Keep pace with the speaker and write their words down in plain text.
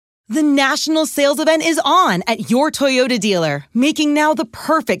The national sales event is on at your Toyota dealer, making now the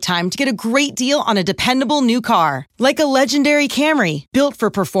perfect time to get a great deal on a dependable new car. Like a legendary Camry, built for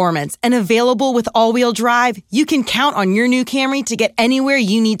performance and available with all-wheel drive, you can count on your new Camry to get anywhere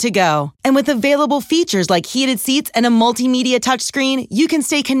you need to go. And with available features like heated seats and a multimedia touchscreen, you can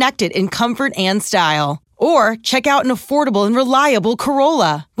stay connected in comfort and style. Or check out an affordable and reliable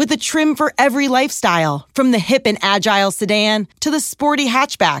Corolla with a trim for every lifestyle, from the hip and agile sedan to the sporty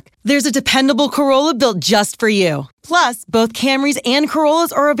hatchback. There's a dependable Corolla built just for you. Plus, both Camrys and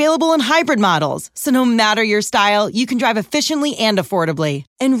Corollas are available in hybrid models, so no matter your style, you can drive efficiently and affordably.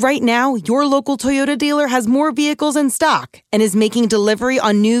 And right now, your local Toyota dealer has more vehicles in stock and is making delivery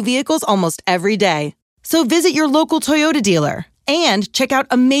on new vehicles almost every day. So visit your local Toyota dealer. And check out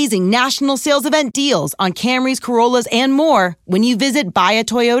amazing national sales event deals on Camrys, Corollas, and more when you visit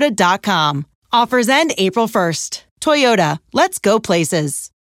buyatoyota.com. Offers end April 1st. Toyota, let's go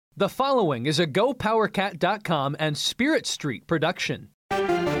places. The following is a GoPowerCat.com and Spirit Street production.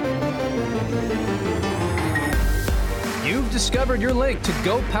 You've discovered your link to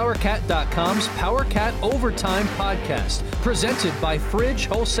GoPowerCat.com's PowerCat Overtime podcast, presented by Fridge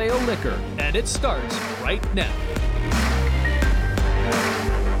Wholesale Liquor, and it starts right now.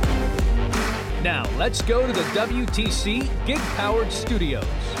 Now, let's go to the WTC Gig-Powered Studios.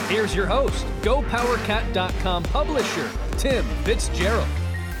 Here's your host, GoPowerCat.com publisher, Tim Fitzgerald.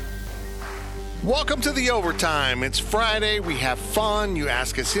 Welcome to the Overtime. It's Friday. We have fun. You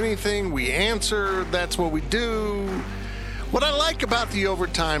ask us anything, we answer. That's what we do. What I like about the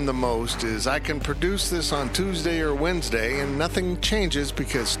Overtime the most is I can produce this on Tuesday or Wednesday and nothing changes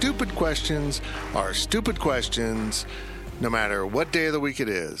because stupid questions are stupid questions, no matter what day of the week it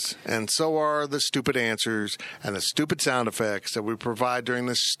is. And so are the stupid answers and the stupid sound effects that we provide during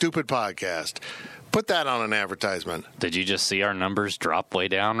this stupid podcast. Put that on an advertisement. Did you just see our numbers drop way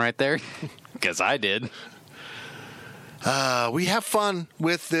down right there? Because I did. We have fun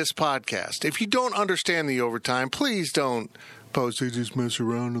with this podcast. If you don't understand the Overtime, please don't post, they just mess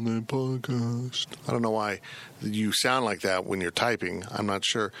around on that podcast. I don't know why you sound like that when you're typing. I'm not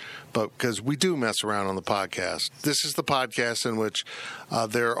sure. But because we do mess around on the podcast. This is the podcast in which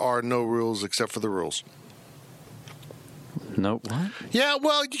there are no rules except for the rules. No, what? Yeah,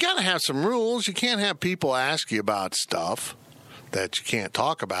 well, you got to have some rules. You can't have people ask you about stuff that you can't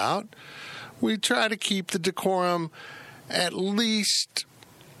talk about. We try to keep the decorum at least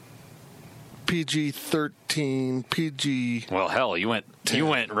PG-13, PG. Well, hell, you went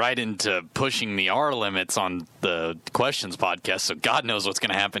right into pushing the R limits on the questions podcast, so God knows what's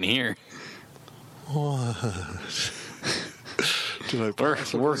going to happen here. What?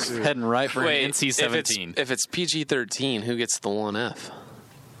 We're heading right for an NC-17. If it's PG-13, who gets the 1F?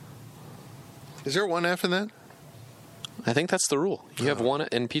 Is there 1F in that? I think that's the rule. You have one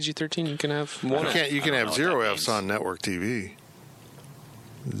in PG-13. You can have one. You can have zero Fs on network TV.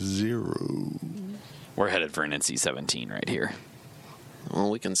 Zero. We're headed for an NC-17 right here. Well,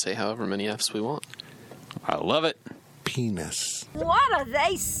 we can say however many Fs we want. I love it. Penis. What are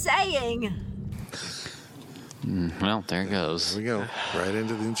they saying? Well, there it goes. There we go. Right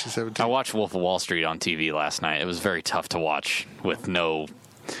into the NC-17. I watched Wolf of Wall Street on TV last night. It was very tough to watch with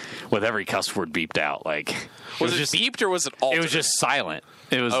every cuss word beeped out. Like, was it just beeped or was it altered? It was just silent.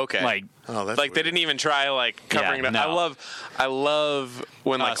 It was okay. Like, that's like weird. They didn't even try covering it. No. I love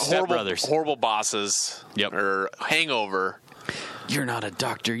when horrible bosses. Yep. Or Hangover. You're not a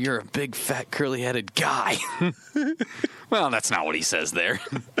doctor. You're a big fat curly-headed guy. Well, that's not what he says there.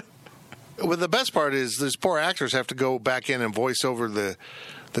 Well, the best part is these poor actors have to go back in and voice over the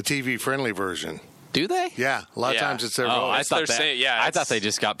TV-friendly version. Do they? Yeah, a lot of times it's their voice. I thought they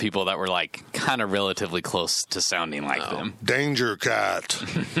just got people that were kind of relatively close to sounding like them. Danger Cat.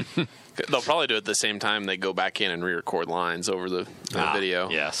 They'll probably do it at the same time they go back in and re-record lines over the video.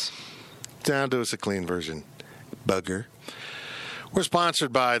 Yes. Down to us a clean version. Bugger. We're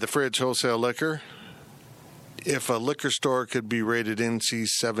sponsored by the Fridge Wholesale Liquor. If a liquor store could be rated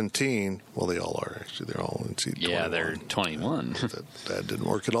NC-17, well, they all are, actually. They're all NC-21. Yeah, they're 21. that didn't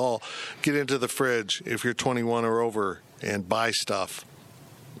work at all. Get into the Fridge if you're 21 or over and buy stuff,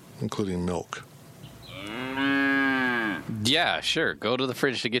 including milk. Yeah, sure. Go to the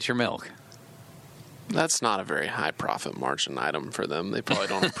Fridge to get your milk. That's not a very high profit margin item for them. They probably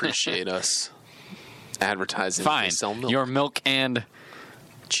don't appreciate us advertising. Fine. They sell milk. Your milk and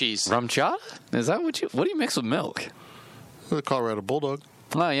cheese. Rum chata? Is that what do you mix with milk? The Colorado Bulldog.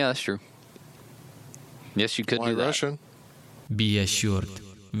 Oh, yeah, that's true. Yes, you could White do that. Russian. Be assured,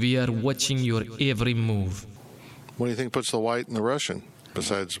 we are watching your every move. What do you think puts the white in the Russian,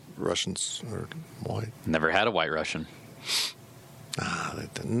 besides Russians or white? Never had a White Russian.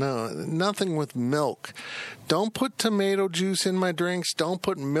 No, nothing with milk. Don't put tomato juice in my drinks. Don't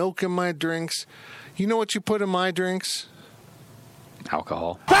put milk in my drinks. You know what you put in my drinks?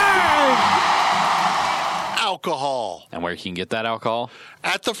 Alcohol. Alcohol. And where you can get that alcohol?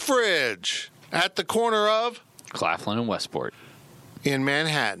 At the fridge. At the corner of? Claflin and Westport. In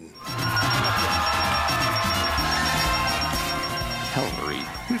Manhattan. Hell of a read.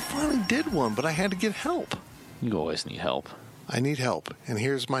 We finally did one, but I had to get help. You always need help. I need help. And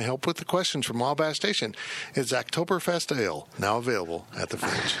here's my help with the questions from Wabash Station. It's Oktoberfest Ale, now available at the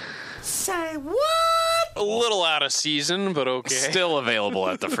fridge. Say what? A little out of season, but okay. Still available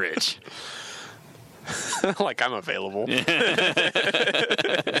at the fridge. Like I'm available.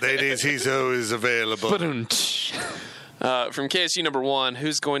 Ladies, he's always available. From KSU number 1,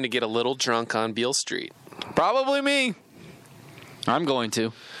 who's going to get a little drunk on Beale Street? Probably me. I'm going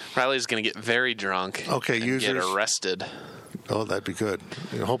to. Riley's going to get very drunk. Okay, and users. get arrested. Oh, that'd be good.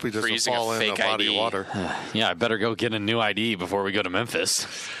 I hope he For doesn't using fall a in a fake body ID. of water. Yeah, I better go get a new ID before we go to Memphis.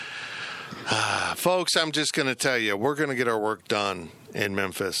 Folks, I'm just going to tell you, we're going to get our work done in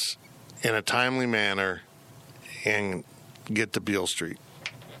Memphis in a timely manner and get to Beale Street.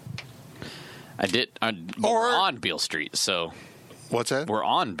 We're on Beale Street, so What's that? we're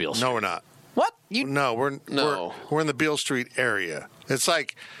on Beale Street. No, we're not. What? No, we're in the Beale Street area. It's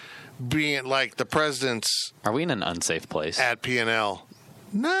like being like the president's Are we in an unsafe place? at P&L.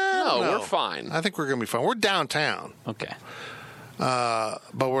 No, we're fine. I think we're going to be fine. We're downtown, Okay. but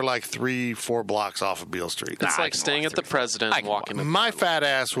we're like 3-4 blocks off of Beale Street. It's I like can staying walk at the through. president I and can walking to My fat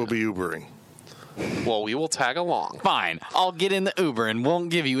ass will be Ubering. Well, we will tag along. Fine. I'll get in the Uber and won't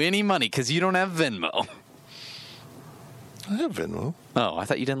give you any money because you don't have Venmo. I have Venmo. Oh, I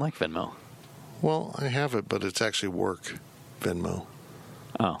thought you didn't like Venmo. Well, I have it, but it's actually work Venmo.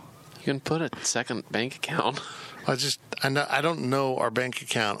 Oh. You can put a second bank account. I don't know our bank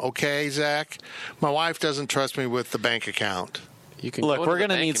account. Okay, Zach? My wife doesn't trust me with the bank account. You can Look, go we're to the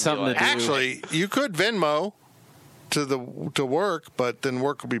gonna bank need and be something to like, do. Actually, you could Venmo to work, but then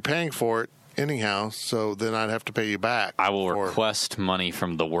work will be paying for it anyhow, so then I'd have to pay you back. I will for- request money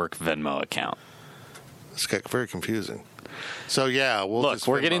from the work Venmo account. It's got very confusing. So, yeah, we'll Look, just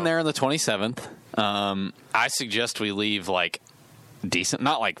we're Venmo. getting there on the 27th. I suggest we leave like decent,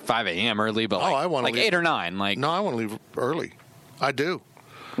 not like 5 a.m. early, but I wanna like leave- 8 or 9. Like, No, I want to leave early. I do.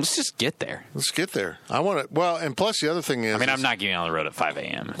 let's just get there. Let's get there. I want to. Well, and plus the other thing is, I mean, I'm not getting on the road at 5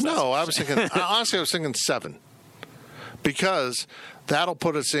 a.m. No, I was thinking. Honestly, I was thinking 7, because that'll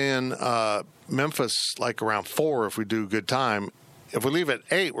put us in Memphis like around 4 if we do good time. If we leave at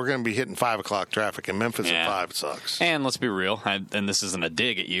 8, we're going to be hitting 5 o'clock traffic. In Memphis Yeah. at 5 sucks. And let's be real, and this isn't a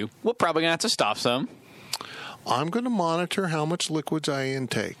dig at you. We're probably gonna have to stop some. I'm going to monitor how much liquids I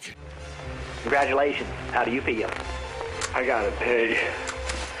intake. Congratulations. How do you feel? I gotta pee.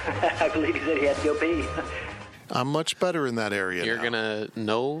 I believe he said he had to go pee. I'm much better in that area. You're now. gonna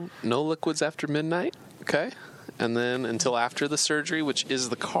no liquids after midnight, okay? And then until after the surgery, which is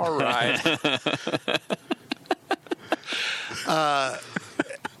the car ride.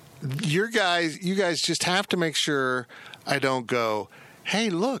 You guys just have to make sure I don't go, hey,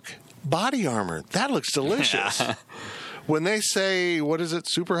 look, body armor. That looks delicious. When they say, what is it,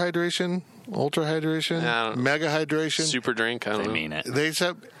 super hydration, ultra hydration, mega hydration? Super drink, I don't They know. mean it. They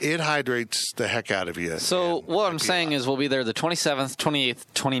said it hydrates the heck out of you. So And what I'm saying is we'll be there the 27th, 28th,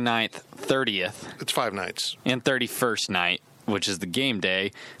 29th, 30th, it's 5 nights. and 31st night, which is the game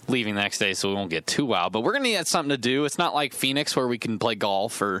day, leaving the next day so we won't get too wild. But we're going to need something to do. It's not like Phoenix where we can play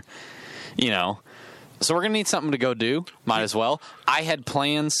golf or, So we're going to need something to go do. Might as well. I had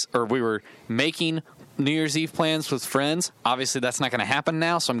plans, or we were making New Year's Eve plans with friends. Obviously, that's not going to happen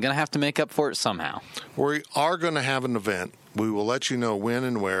now, so I'm going to have to make up for it somehow. We are going to have an event. We will let you know when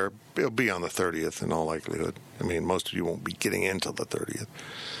and where. It'll be on the 30th in all likelihood. I mean, most of you won't be getting in till the 30th.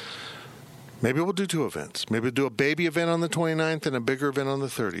 Maybe we'll do 2 events. Maybe we'll do a baby event on the 29th and a bigger event on the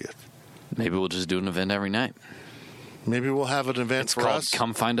 30th. Maybe we'll just do an event every night. Maybe we'll have an event It's for called us.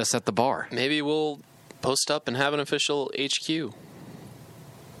 Come Find Us at the Bar. Maybe we'll post up and have an official HQ.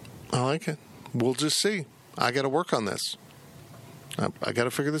 I like it. We'll just see. I got to work on this. I got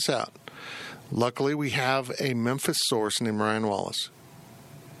to figure this out. Luckily, we have a Memphis source named Ryan Wallace,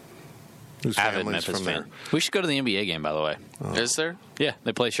 whose Avid family's Memphis from fan. there. We should go to the NBA game, by the way. Is there? Yeah,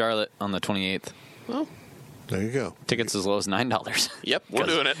 they play Charlotte on the 28th. Well, There you go. Tickets as low as $9. yep, we're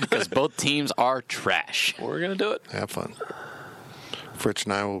doing it. Because both teams are trash. We're going to do it. Have fun. Fritz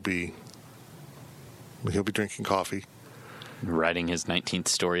and I he'll be drinking coffee, Writing his 19th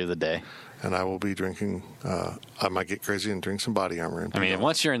story of the day. and I will be drinking, I might get crazy and drink some body armor. And I mean,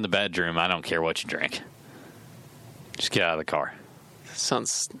 once you're in the bedroom, I don't care what you drink. Just get out of the car.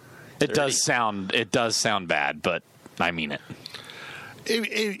 Sounds. It does sound bad, but I mean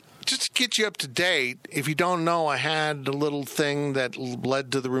it. Just to get you up to date, if you don't know, I had a little thing that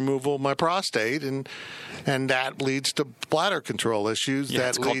led to the removal of my prostate, and that leads to bladder control issues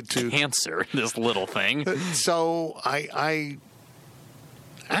that lead to cancer. This little thing. So I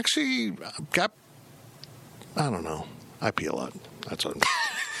actually got, I don't know, I pee a lot. That's what.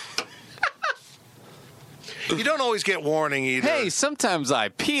 You don't always get warning either. Hey, sometimes I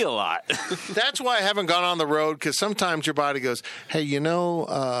pee a lot. That's why I haven't gone on the road, because sometimes your body goes, hey,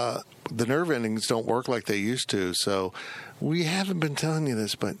 the nerve endings don't work like they used to, so we haven't been telling you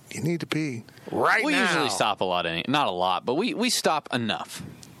this, but you need to pee right now. We usually stop a lot, not a lot, but we stop enough.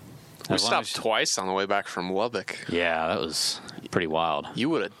 We stopped twice on the way back from Lubbock. Yeah, that was pretty wild. You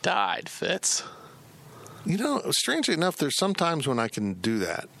would have died, Fitz. Strangely enough, there's some times when I can do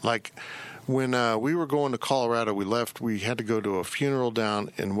that. Like when we were going to Colorado, we had to go to a funeral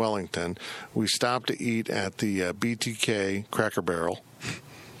down in Wellington. We stopped to eat at the BTK Cracker Barrel.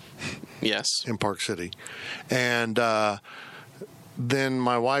 Yes. In Park City. And then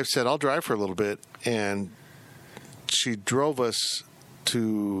my wife said, I'll drive for a little bit. And she drove us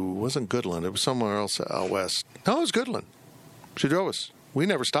to, wasn't Goodland. It was somewhere else out west. No, it was Goodland. She drove us. We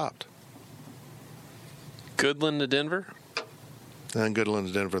never stopped. Goodland to Denver? And then Goodland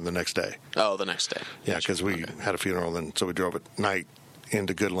to Denver the next day. Oh, the next day. Yeah, because we had a funeral, and so we drove at night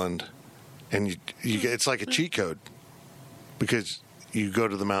into Goodland. And it's like a cheat code, because you go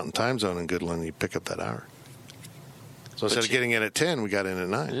to the mountain time zone in Goodland and you pick up that hour. So instead of getting in at 10, we got in at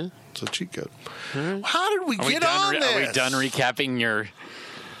 9. Yeah. It's a cheat code. Right. How did we get on this? Are we done recapping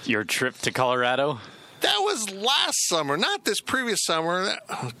your trip to Colorado? That was last summer, not this previous summer.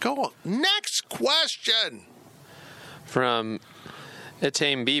 Go on. Next question. From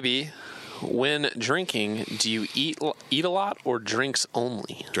Etame Bibi, when drinking, do you eat a lot or drinks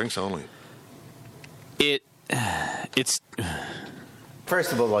only? Drinks only. It's.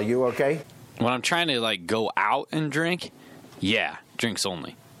 First of all, are you okay? When I'm trying to go out and drink, yeah, drinks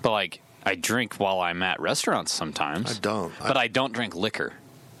only. But I drink while I'm at restaurants sometimes. I don't. But I don't drink liquor.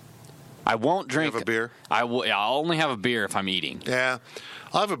 I won't drink. You have a beer? I'll only have a beer if I'm eating. Yeah.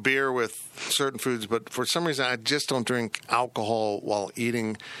 I'll have a beer with certain foods, but for some reason I just don't drink alcohol while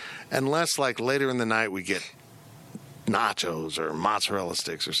eating, unless later in the night we get nachos or mozzarella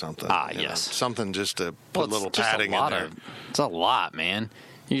sticks or something. Yes. Something just to put a little padding in there. It's a lot, man.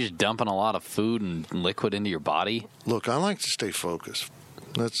 You're just dumping a lot of food and liquid into your body. Look, I like to stay focused.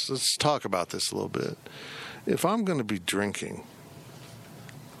 Let's talk about this a little bit. If I'm going to be drinking,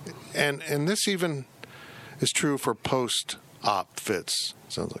 and this even is true for post-op Fitz.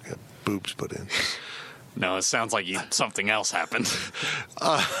 Sounds like a boobs put in. No, it sounds like something else happened.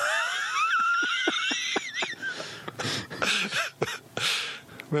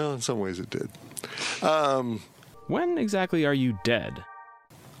 Well, in some ways it did. When exactly are you dead?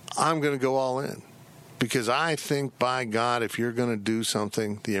 I'm going to go all in. Because I think, by God, if you're going to do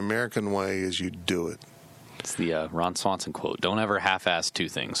something, the American way is you do it. It's the Ron Swanson quote. Don't ever half-ass two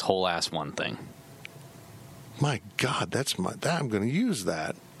things. Whole-ass one thing. My God, I'm going to use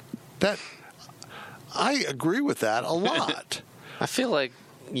that. I agree with that a lot. I feel like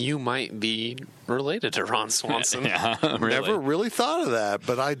you might be related to Ron Swanson. Yeah, really. Never really thought of that,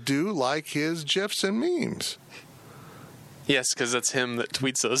 but I do like his GIFs and memes. Yes, because it's him that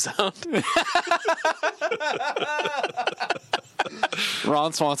tweets those out.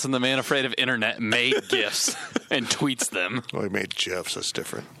 Ron Swanson, the man afraid of internet, made GIFs and tweets them. Well, he made GIFs. That's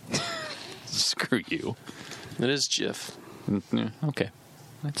different. Screw you. It is GIF. Yeah, okay.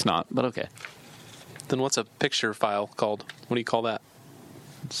 It's not, but okay. Then what's a picture file called? What do you call that?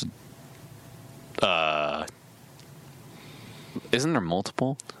 Isn't there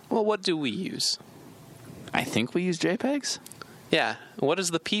multiple? Well, what do we use? I think we use JPEGs. Yeah. What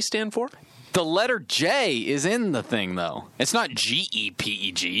does the P stand for? The letter J is in the thing, though. It's not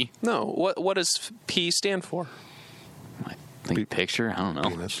GEPEG. No. What does P stand for? I think picture? I don't know.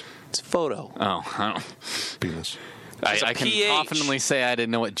 Penis. It's photo. Oh, I don't. Penis. I can confidently say I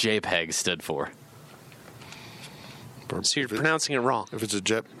didn't know what JPEG stood for. So you're pronouncing it wrong. If it's a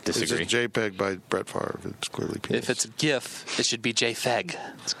Disagree. It's a JPEG by Brett Favre, it's clearly penis. If it's a GIF, it should be JFEG.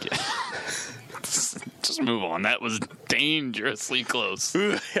 Just move on. That was dangerously close.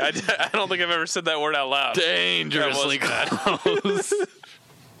 I don't think I've ever said that word out loud. Dangerously close.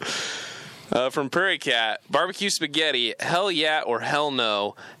 From Prairie Cat, barbecue spaghetti, hell yeah or hell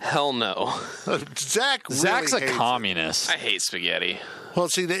no? Hell no. Zach's a communist. I hate spaghetti. Well,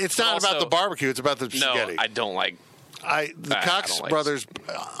 see, it's not about the barbecue. It's about the spaghetti. No, I don't like The Cox Brothers,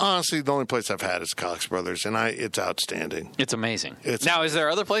 honestly, the only place I've had is Cox Brothers, and it's outstanding. It's amazing. Now, is there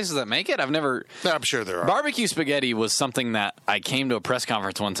other places that make it? I'm sure there are. Barbecue spaghetti was something that I came to a press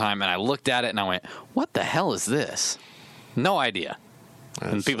conference one time, and I looked at it, and I went, what the hell is this? No idea.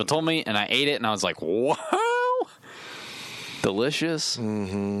 And people told me, and I ate it, and I was like, wow. Delicious.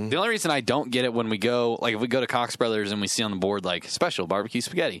 Mm-hmm. The only reason I don't get it when we go, like if we go to Cox Brothers and we see on the board, like, special barbecue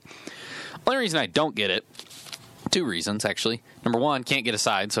spaghetti. The only reason I don't get it, 2 reasons, actually. Number 1, can't get a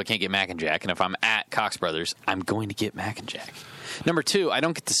side, so I can't get Mac and Jack. And if I'm at Cox Brothers, I'm going to get Mac and Jack. Number 2, I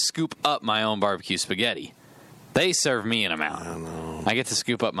don't get to scoop up my own barbecue spaghetti. They serve me an amount. I get to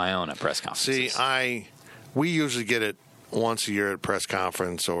scoop up my own at press conferences. See, we usually get it once a year at press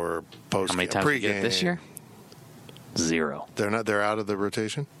conference or post. How many times did we get it this year? 0. They're out of the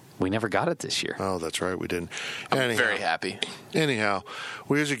rotation? We never got it this year. Oh, that's right. We didn't. I'm very happy. Anyhow,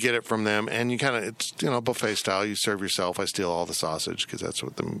 we usually get it from them, and you kind of, it's, buffet style. You serve yourself. I steal all the sausage because that's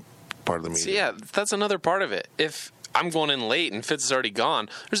what part of the meat is. Yeah, that's another part of it. If I'm going in late and Fitz is already gone,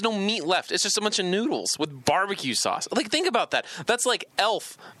 there's no meat left. It's just a bunch of noodles with barbecue sauce. Like, think about that. That's like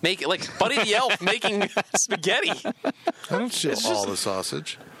Buddy the Elf making spaghetti. I don't steal all the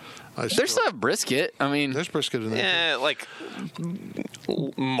sausage. There's still brisket. I mean, there's brisket in there. Yeah, like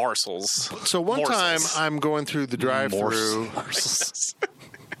morsels. So one time I'm going through the drive-thru.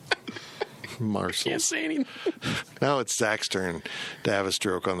 Morsels. Can't say anything. Now it's Zach's turn to have a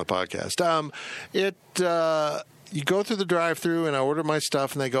stroke on the podcast. You go through the drive-thru and I order my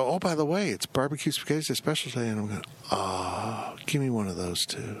stuff and they go, oh, by the way, it's barbecue spaghetti, it's a specialty. And I'm going, give me one of those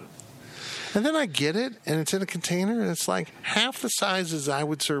too. And then I get it, and it's in a container, and it's like half the size as I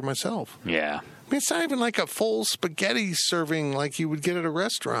would serve myself. Yeah. I mean, it's not even like a full spaghetti serving like you would get at a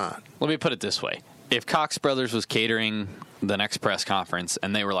restaurant. Let me put it this way. If Cox Brothers was catering the next press conference,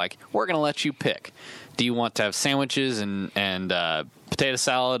 and they were like, we're going to let you pick. Do you want to have sandwiches and potato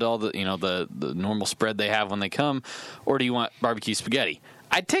salad, all the the normal spread they have when they come, or do you want barbecue spaghetti?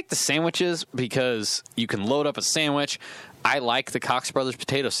 I'd take the sandwiches because you can load up a sandwich. I like the Cox Brothers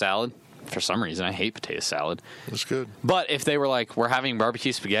potato salad. For some reason, I hate potato salad. That's good. But if they were like, we're having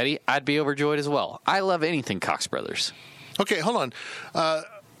barbecue spaghetti, I'd be overjoyed as well. I love anything Cox Brothers. Okay, hold on.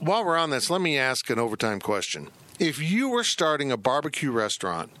 While we're on this, let me ask an overtime question. If you were starting a barbecue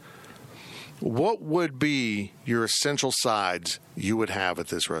restaurant, what would be your essential sides you would have at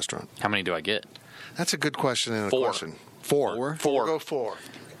this restaurant? How many do I get? That's a good question and a 4. question. 4. 4. Go 4.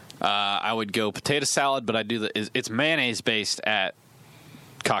 I would go potato salad, but I do it's mayonnaise based at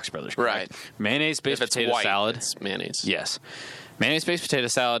Cox Brothers, correct? Right. Mayonnaise-based potato salad. It's mayonnaise. Yes. Mayonnaise-based potato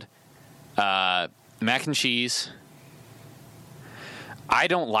salad, mac and cheese. I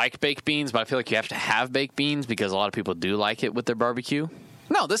don't like baked beans, but I feel like you have to have baked beans because a lot of people do like it with their barbecue.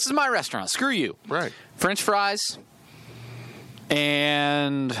 No, this is my restaurant. Screw you. Right. French fries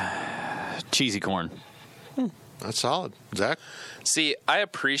and cheesy corn. That's solid. Zach? See, I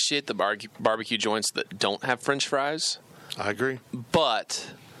appreciate the barbecue joints that don't have French fries. I agree.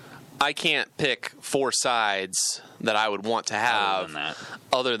 But I can't pick 4 sides that I would want to have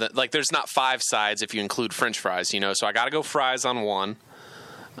other than like there's not 5 sides if you include French fries, so I got to go fries on 1.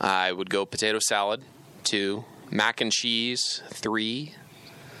 I would go potato salad 2, mac and cheese 3.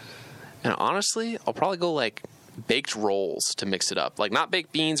 And honestly, I'll probably go like baked rolls to mix it up. Like not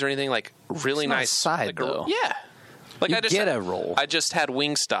baked beans or anything, like really nice side though. Yeah. Like I just get a roll. I just had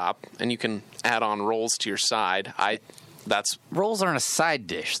Wingstop and you can add on rolls to your side. Rolls aren't a side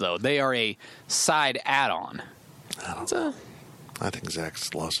dish, though. They are a side add-on. I think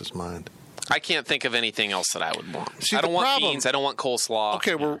Zach's lost his mind. I can't think of anything else that I would want. See, I don't want beans. I don't want coleslaw.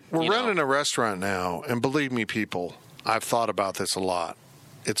 Okay, we're running a restaurant now, and believe me, people, I've thought about this a lot.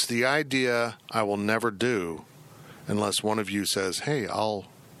 It's the idea I will never do unless one of you says, hey, I'll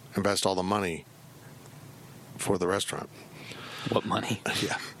invest all the money for the restaurant. What money?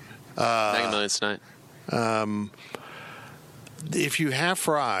 Yeah. Mega Millions tonight. If you have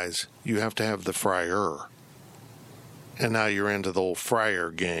fries, you have to have the fryer. And now you're into the old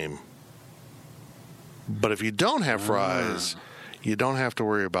fryer game. But if you don't have fries, you don't have to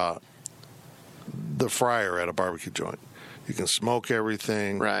worry about the fryer at a barbecue joint. You can smoke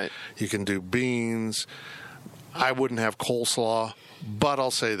everything. Right. You can do beans. I wouldn't have coleslaw, but I'll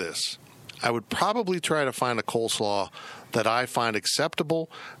say this. I would probably try to find a coleslaw that I find acceptable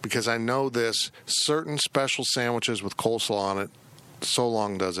because I know this. Certain special sandwiches with coleslaw on it, So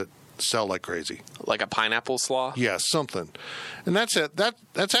Long does it, sell like crazy. Like a pineapple slaw? Yeah, something. And that's it.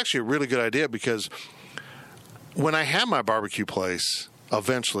 That's actually a really good idea because when I have my barbecue place,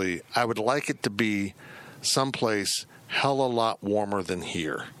 eventually, I would like it to be someplace hell a lot warmer than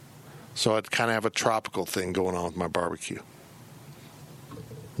here. So I'd kind of have a tropical thing going on with my barbecue.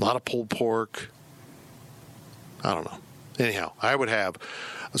 A lot of pulled pork. I don't know. Anyhow, I would have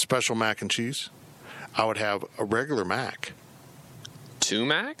a special mac and cheese. I would have a regular mac. 2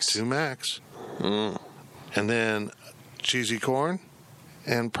 macs? 2 macs. And then cheesy corn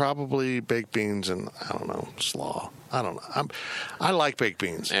and probably baked beans and, I don't know, slaw. I don't know. I like baked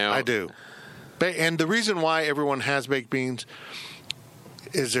beans. Yeah. I do. And the reason why everyone has baked beans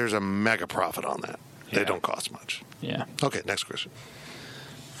is there's a mega profit on that. Yeah. They don't cost much. Yeah. Okay, next question.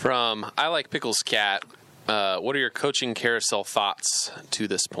 From I Like Pickles Cat, what are your coaching carousel thoughts to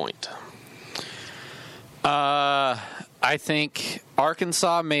this point? I think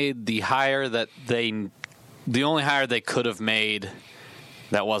Arkansas made the only hire they could have made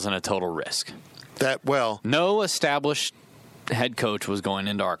that wasn't a total risk. No established head coach was going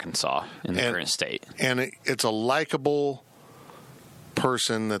into Arkansas in the current state. And it's a likable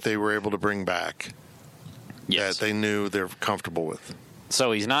person that they were able to bring back that they knew they're comfortable with.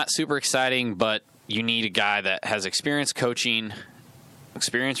 So he's not super exciting, but you need a guy that has experience coaching,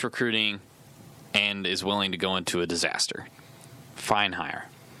 experience recruiting, and is willing to go into a disaster. Fine hire.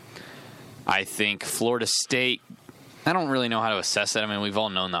 I think Florida State, I don't really know how to assess that. I mean, we've all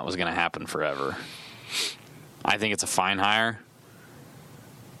known that was going to happen forever. I think it's a fine hire.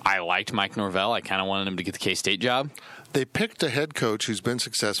 I liked Mike Norvell. I kind of wanted him to get the K-State job. They picked a head coach who's been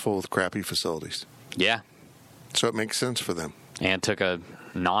successful with crappy facilities. Yeah. So it makes sense for them. And took a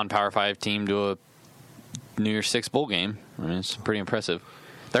non-Power 5 team to a New Year's Six bowl game. I mean, it's pretty impressive.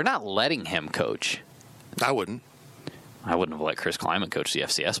 They're not letting him coach. I wouldn't. I wouldn't have let Chris Kleiman coach the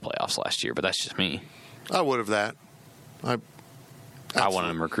FCS playoffs last year, but that's just me. I would have that. I wanted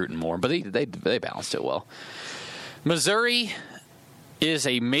him recruiting more, but they balanced it well. Missouri is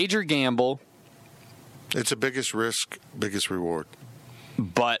a major gamble. It's a biggest risk, biggest reward.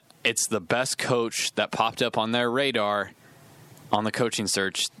 But it's the best coach that popped up on their radar on the coaching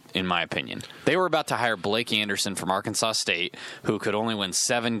search, in my opinion. They were about to hire Blake Anderson from Arkansas State, who could only win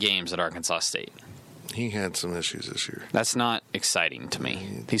 7 games at Arkansas State. He had some issues this year. That's not exciting to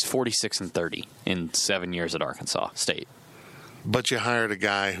me. He's 46-30 in 7 years at Arkansas State. But you hired a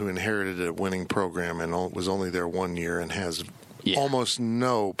guy who inherited a winning program and was only there 1 year and has almost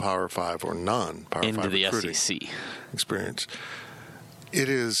no Power 5 or none Power 5 recruiting SEC experience. It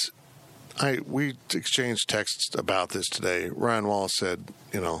is. We exchanged texts about this today. Ryan Wallace said,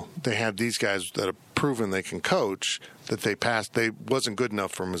 they had these guys that have proven they can coach, that they passed. They wasn't good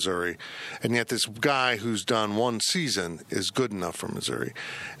enough for Missouri, and yet this guy who's done 1 season is good enough for Missouri.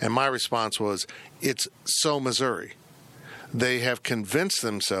 And my response was, it's so Missouri. They have convinced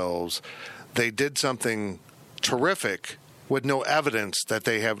themselves they did something terrific with no evidence that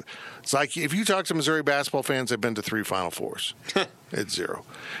they have. It's like if you talk to Missouri basketball fans, they've been to 3 Final Fours. It's 0.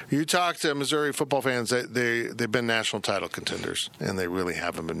 You talk to Missouri football fans, they've been national title contenders, and they really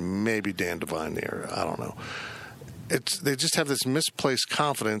haven't been. Maybe Dan Devine there. I don't know. They just have this misplaced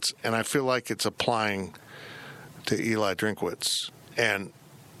confidence, and I feel like it's applying to Eli Drinkwitz. And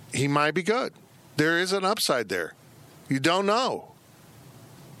he might be good. There is an upside there. You don't know.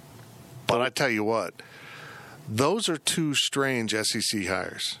 But I tell you what, those are 2 strange SEC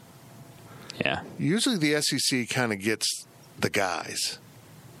hires. Yeah. Usually the SEC kind of gets the guys.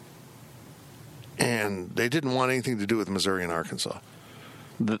 And they didn't want anything to do with Missouri and Arkansas.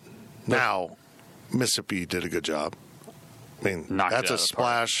 Now, Mississippi did a good job. I mean, that's a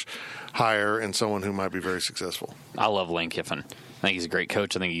splash hire and someone who might be very successful. I love Lane Kiffin. I think he's a great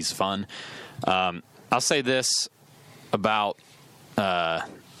coach. I think he's fun. I'll say this about the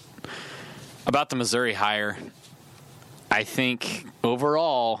Missouri hire. I think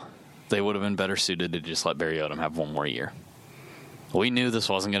overall they would have been better suited to just let Barry Odom have 1 more year. We knew this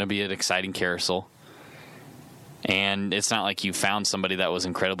wasn't going to be an exciting carousel. And it's not like you found somebody that was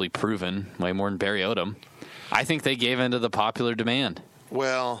incredibly proven, way more than Barry Odom. I think they gave into the popular demand.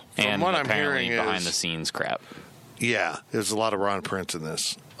 Well, from what I'm hearing is behind-the-scenes crap. Yeah, there's a lot of Ron Prince in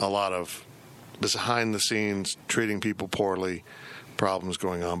this. A lot of behind-the-scenes, treating people poorly, problems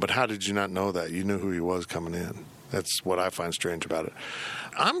going on. But how did you not know that? You knew who he was coming in. That's what I find strange about it.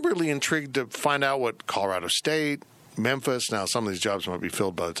 I'm really intrigued to find out what Colorado State, Memphis. Now, some of these jobs might be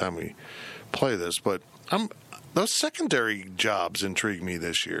filled by the time we play this, but those secondary jobs intrigue me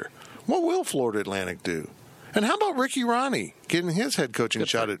this year. What will Florida Atlantic do? And how about Ricky Ronnie getting his head coaching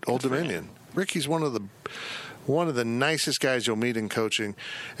shot at Old Dominion? Ricky's one of the nicest guys you'll meet in coaching,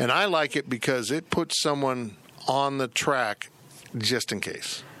 and I like it because it puts someone on the track just in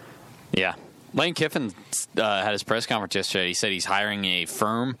case. Yeah. Lane Kiffin had his press conference yesterday. He said he's hiring a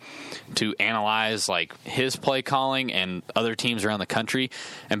firm to analyze like his play calling and other teams around the country.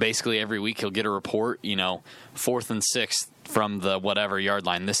 And basically every week he'll get a report, 4th and 6th from the whatever yard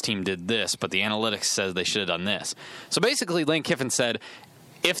line. This team did this, but the analytics says they should have done this. So basically Lane Kiffin said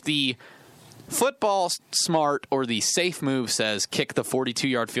if the football smart or the safe move says kick the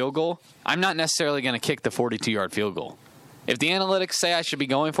 42-yard field goal, I'm not necessarily going to kick the 42-yard field goal. If the analytics say I should be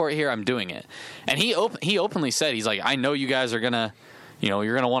going for it here, I'm doing it. And he openly said, he's like, I know you guys are going to,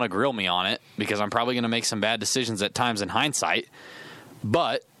 you're going to want to grill me on it because I'm probably going to make some bad decisions at times in hindsight.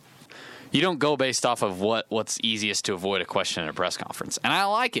 But you don't go based off of what's easiest to avoid a question in a press conference. And I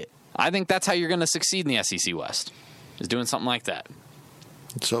like it. I think that's how you're going to succeed in the SEC West, is doing something like that.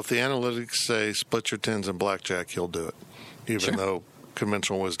 So if the analytics say split your tens and blackjack, he'll do it. Even though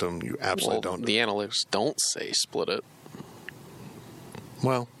conventional wisdom, you absolutely don't do the analytics don't say split it.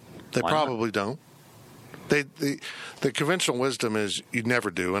 Well, they probably don't. The conventional wisdom is you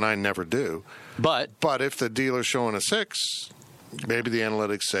never do, and I never do. But if the dealer's showing a 6, maybe the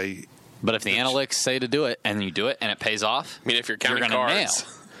analytics say. But if the analytics say to do it, and you do it, and it pays off, I mean, if you're counting cards,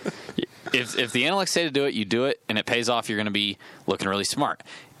 if the analytics say to do it, you do it, and it pays off, you're going to be looking really smart.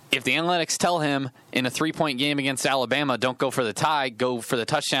 If the analytics tell him in a 3-point game against Alabama, don't go for the tie, go for the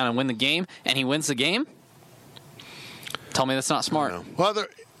touchdown and win the game, and he wins the game. Tell me that's not smart. Well,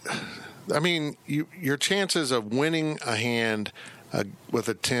 your chances of winning a hand with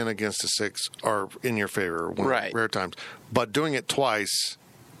a 10 against a 6 are in your favor, rare times. But doing it twice,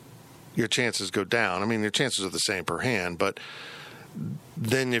 your chances go down. I mean, your chances are the same per hand, but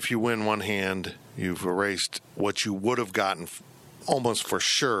then if you win one hand, you've erased what you would have gotten almost for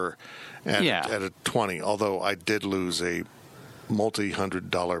sure at a 20. Although I did lose a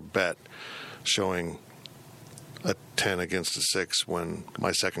multi-$100 bet showing a 10 against a 6 when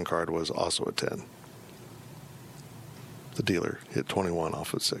my second card was also a 10. The dealer hit 21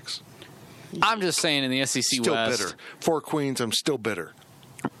 off of 6. I'm just saying in the SEC still West. Bitter. 4 queens, I'm still bitter.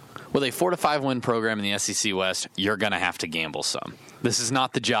 With a 4-5 win program in the SEC West, you're going to have to gamble some. This is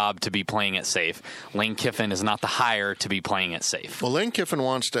not the job to be playing it safe. Lane Kiffin is not the hire to be playing it safe. Well, Lane Kiffin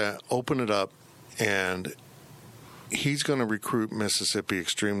wants to open it up, and he's going to recruit Mississippi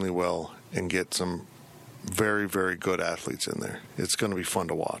extremely well and get some very, very good athletes in there. It's going to be fun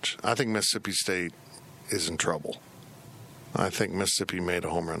to watch. I think Mississippi State is in trouble. I think Mississippi made a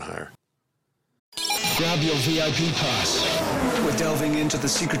home run hire. Grab your VIP pass. We're delving into the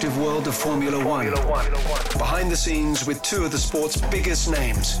secretive world of Formula One. Behind the scenes with two of the sport's biggest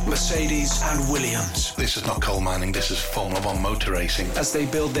names, Mercedes and Williams. This is not coal mining, this is Formula One motor racing. As they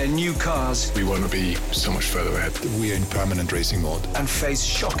build their new cars. We want to be so much further ahead. We are in permanent racing mode. And face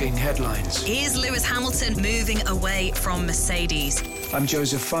shocking headlines. Is Lewis Hamilton moving away from Mercedes? I'm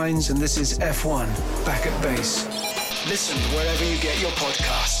Joseph Fiennes, and this is F1 Back at Base. Listen wherever you get your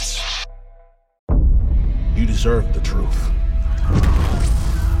podcasts. You deserve the truth.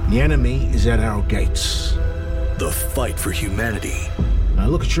 The enemy is at our gates. The fight for humanity. I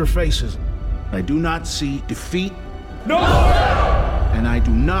look at your faces. I do not see defeat. No! And I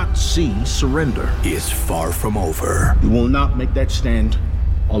do not see surrender. Is far from over. You will not make that stand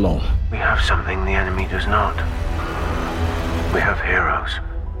alone. We have something the enemy does not. We have heroes.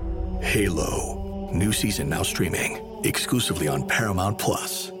 Halo. New season now streaming. Exclusively on Paramount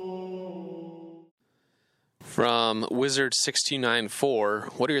Plus. From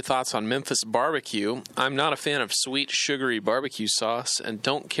Wizard6294, what are your thoughts on Memphis barbecue? I'm not a fan of sweet, sugary barbecue sauce and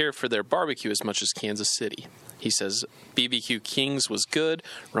don't care for their barbecue as much as Kansas City. He says, BBQ Kings was good,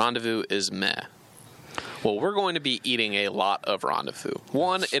 Rendezvous is meh. Well, we're going to be eating a lot of Rendezvous.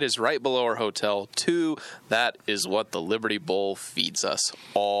 1, it is right below our hotel. 2, that is what the Liberty Bowl feeds us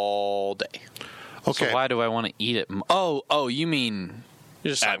all day. Okay. So why do I want to eat it? Oh, you mean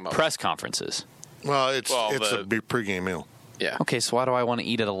You're just at press conferences? Well, it's a big pregame meal. Yeah. Okay, so why do I want to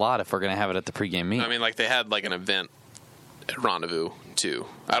eat it a lot if we're going to have it at the pregame meal? I mean, like they had like an event at Rendezvous too.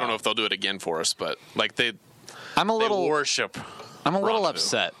 I don't know if they'll do it again for us, but like they worship. I'm a little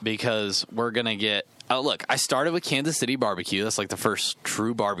upset because we're going to get. Look, I started with Kansas City barbecue. That's like the first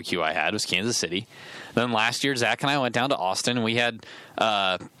true barbecue I had was Kansas City. Then last year, Zach and I went down to Austin and we had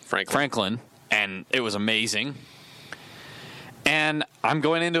Franklin, and it was amazing. And I'm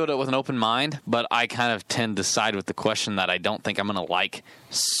going into it with an open mind, but I kind of tend to side with the question that I don't think I'm going to like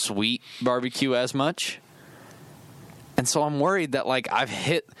sweet barbecue as much. And so I'm worried that like I've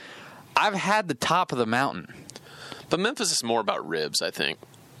had the top of the mountain. But Memphis is more about ribs, I think.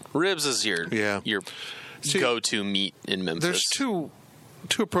 Ribs is your go-to meat in Memphis. There's two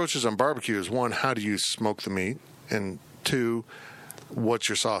approaches on barbecue. Is one, how do you smoke the meat? And 2, what's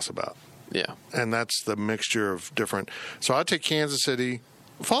your sauce about? Yeah. And that's the mixture of different. So I'd take Kansas City,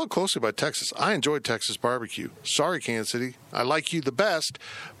 followed closely by Texas. I enjoyed Texas barbecue. Sorry, Kansas City. I like you the best,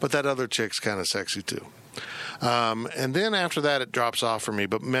 but that other chick's kind of sexy too. And then after that, it drops off for me.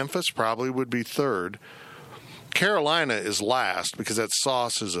 But Memphis probably would be third. Carolina is last because that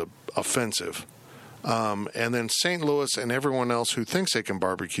sauce is offensive. And then St. Louis and everyone else who thinks they can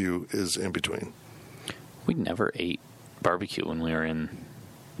barbecue is in between. We never ate barbecue when we were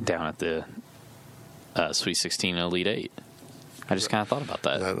down at the Sweet 16 Elite 8. I just kind of thought about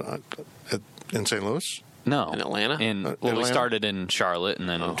that. In St. Louis? No. In Atlanta? We started in Charlotte and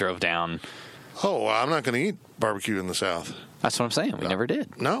then drove down. Oh, well, I'm not going to eat barbecue in the South. That's what I'm saying. We never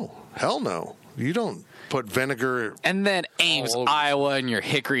did. No. Hell no. You don't put vinegar. And then Ames, Iowa, and your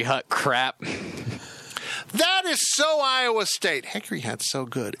Hickory Hut crap. That is so Iowa State. Hickory Hut's so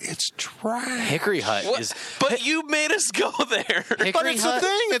good. It's trash. Hickory Hut is... But you made us go there. But it's the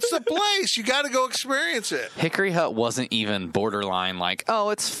thing. It's the place. You got to go experience it. Hickory Hut wasn't even borderline like,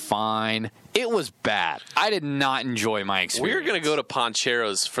 oh, it's fine. It was bad. I did not enjoy my experience. We're going to go to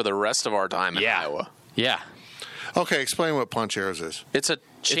Poncheros for the rest of our time in Iowa. Yeah. Okay, explain what Poncheros is. It's a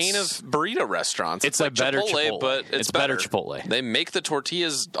chain of burrito restaurants. It's like a better Chipotle, but it's better Chipotle. They make the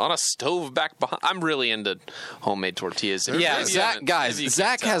tortillas on a stove back behind. I'm really into homemade tortillas. Yeah,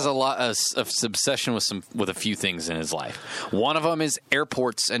 Zach has a lot of obsession with a few things in his life. One of them is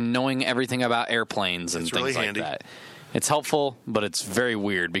airports and knowing everything about airplanes and things like that. It's helpful, but it's very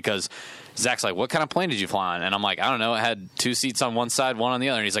weird because Zach's like, what kind of plane did you fly on? And I'm like, I don't know. It had 2 seats on one side, 1 on the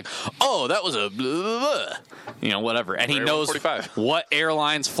other. And he's like, oh, that was a blah, blah, blah. Whatever. And he knows what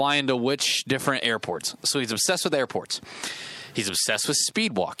airlines fly into which different airports. So he's obsessed with airports. He's obsessed with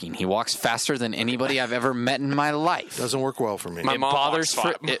speed walking. He walks faster than anybody I've ever met in my life. Doesn't work well for me. My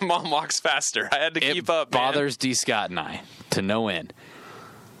mom walks faster. I had to keep up. It bothers D. Scott and I to no end.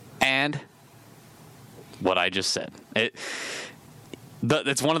 And what I just said.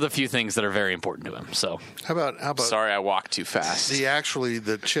 It's one of the few things that are very important to him. So how about? Sorry, I walked too fast.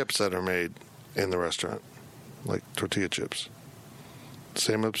 The chips that are made in the restaurant, like tortilla chips.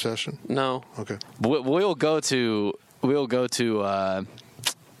 Same obsession? No. Okay. We'll go to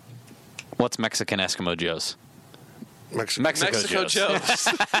what's Mexican Eskimo Joe's? Mexico Joe's.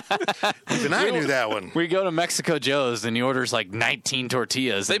 Even I knew that one. We go to Mexico Joe's and he orders like 19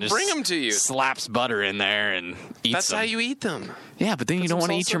 tortillas. They bring them to you. Slaps butter in there and eats That's them. how you eat them. Yeah, but then you don't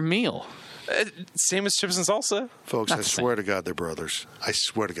want to eat your meal. Same as chips and salsa. Folks, I swear to God they're brothers. I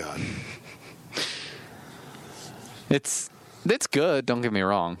swear to God. It's good, don't get me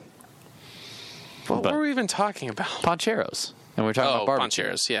wrong. What were we even talking about? Poncheros. And we're talking about barbecue.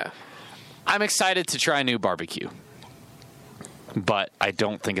 Poncheros, yeah. I'm excited to try new barbecue. But I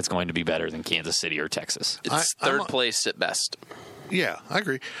don't think it's going to be better than Kansas City or Texas. It's third place at best. Yeah, I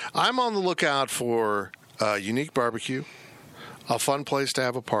agree. I'm on the lookout for a unique barbecue, a fun place to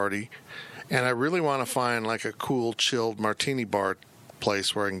have a party, and I really want to find like a cool, chilled martini bar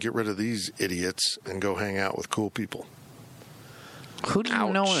place where I can get rid of these idiots and go hang out with cool people. Who do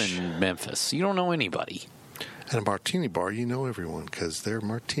you know in Memphis? You don't know anybody. At a martini bar, you know everyone because they're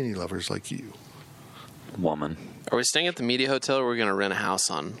martini lovers like you. Woman. Are we staying at the Media Hotel or are we going to rent a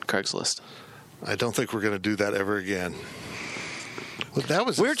house on Craigslist? I don't think we're going to do that ever again. Well,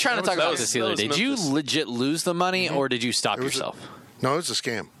 we were trying to talk about this the other day. Did you legit lose the money or did you stop yourself? No, it was a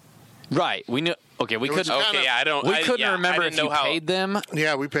scam. Right. We knew. Okay, we couldn't. We couldn't remember if you paid them.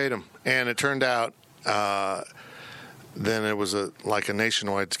 Yeah, we paid them, and it turned out then it was a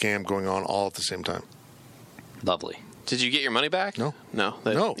nationwide scam going on all at the same time. Lovely. Did you get your money back? No.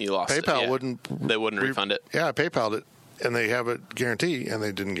 No. You lost it. PayPal Yeah. wouldn't. They wouldn't refund it. Yeah, I PayPal'd it, and they have a guarantee, and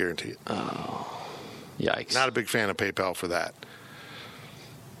they didn't guarantee it. Oh, yikes! Not a big fan of PayPal for that.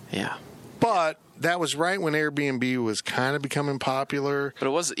 Yeah, but that was right when Airbnb was kind of becoming popular. But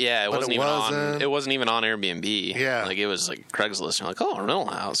it was. Yeah, it wasn't even on. It wasn't even on Airbnb. Yeah, like it was like Craigslist. You're like, oh, a rental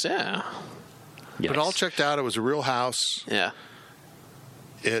house. Yeah. Yikes. But all checked out. It was a real house. Yeah.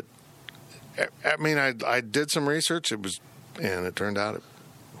 I mean, I did some research. And it turned out.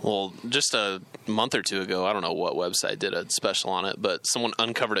 Well, just a month or two ago, I don't know what website did a special on it, but someone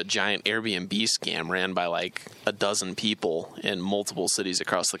uncovered a giant Airbnb scam ran by like a dozen people in multiple cities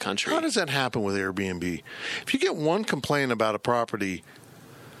across the country. How does that happen with Airbnb? If you get one complaint about a property,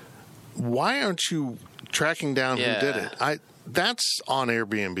 why aren't you tracking down who did it? That's on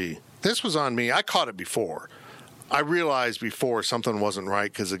Airbnb. This was on me. I caught it before. I realized before something wasn't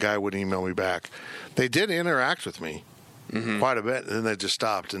right because the guy wouldn't email me back. They did interact with me quite a bit, and then they just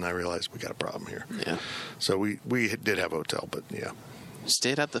stopped, and I realized we got a problem here. Yeah. So we did have a hotel, but yeah.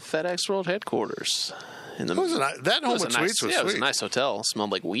 Stayed at the FedEx World headquarters that home with suites was sweet. It was a nice hotel. It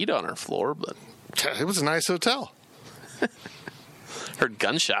smelled like weed on our floor, but it was a nice hotel. Heard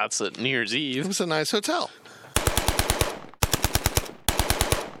gunshots at New Year's Eve. It was a nice hotel.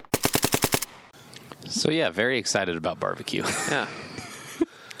 So yeah, very excited about barbecue. Yeah.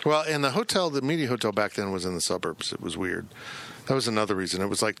 Well, and the media hotel back then was in the suburbs. It was weird. That was another reason. It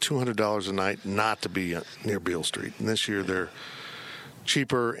was like $200 a night not to be near Beale Street. And this year they're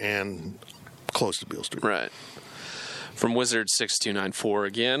cheaper and close to Beale Street. Right. From Wizard6294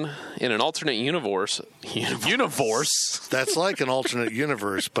 again. In an alternate universe. Universe? That's like an alternate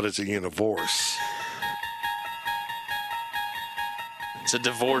universe, but it's a universe. It's a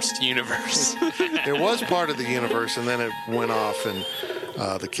divorced universe. It was part of the universe, and then it went off, and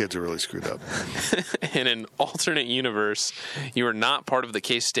the kids are really screwed up. In an alternate universe, you are not part of the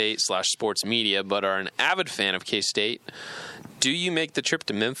K-State/sports media, but are an avid fan of K-State. Do you make the trip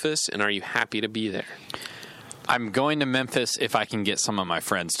to Memphis, and are you happy to be there? I'm going to Memphis if I can get some of my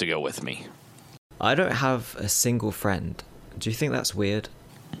friends to go with me. I don't have a single friend. Do you think that's weird?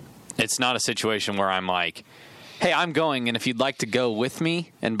 It's not a situation where I'm like, hey, I'm going, and if you'd like to go with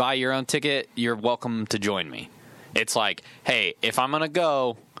me and buy your own ticket, you're welcome to join me. It's like, hey, if I'm going to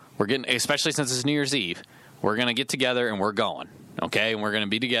go, we're getting, especially since it's New Year's Eve, we're going to get together and we're going, okay? And we're going to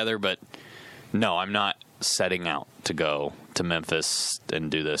be together, but no, I'm not setting out to go to Memphis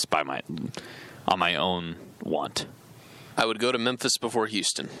and do this on my own want. I would go to Memphis before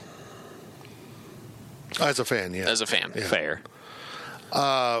Houston. As a fan, yeah. As a fan. Yeah. Fair.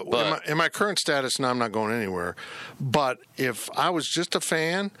 In my current status, no, I'm not going anywhere. But if I was just a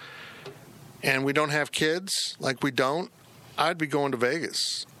fan and we don't have kids, like we don't, I'd be going to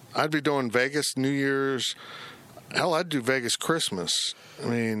Vegas. I'd be doing Vegas New Year's. Hell, I'd do Vegas Christmas. I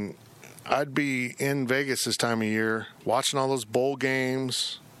mean, I'd be in Vegas this time of year, watching all those bowl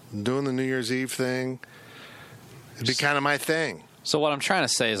games, doing the New Year's Eve thing. It'd be kind of my thing. So what I'm trying to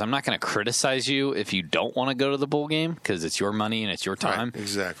say is I'm not going to criticize you if you don't want to go to the bowl game because it's your money and it's your time. Right,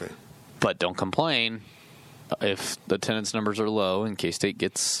 exactly. But don't complain if the attendance numbers are low and K-State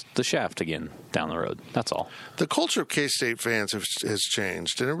gets the shaft again down the road. That's all. The culture of K-State fans has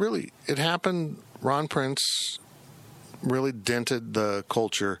changed, and it happened. Ron Prince really dented the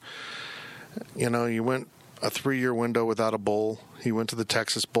culture. You know, you went a 3-year window without a bowl. He went to the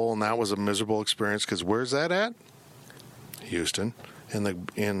Texas Bowl, and that was a miserable experience because where's that at? Houston,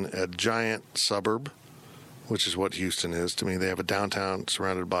 in a giant suburb, which is what Houston is to me. They have a downtown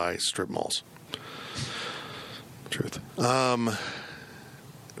surrounded by strip malls. Truth.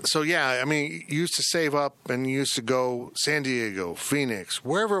 So yeah, I mean, you used to save up and you used to go San Diego, Phoenix,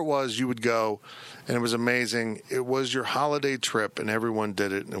 wherever it was, you would go, and it was amazing. It was your holiday trip, and everyone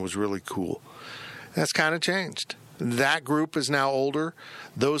did it, and it was really cool. That's kind of changed. That group is now older.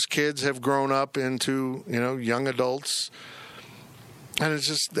 Those kids have grown up into, young adults. And it's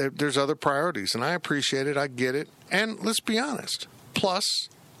just, there's other priorities. And I appreciate it. I get it. And let's be honest. Plus,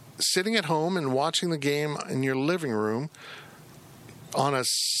 sitting at home and watching the game in your living room on a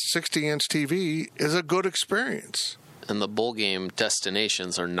 60-inch TV is a good experience. And the bowl game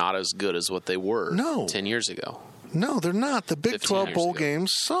destinations are not as good as what they were 10 years ago. No, they're not. The Big 12 bowl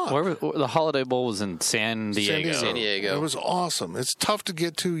games suck. The Holiday Bowl was in San Diego. San Diego. It was awesome. It's tough to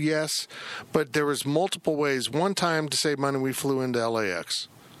get to, yes, but there was multiple ways. One time to save money, we flew into LAX.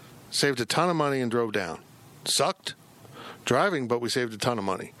 Saved a ton of money and drove down. Sucked driving, but we saved a ton of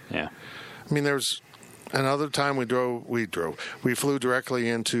money. Yeah. I mean, there was another time we flew directly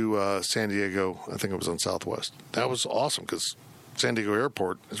into San Diego. I think it was on Southwest. That was awesome because San Diego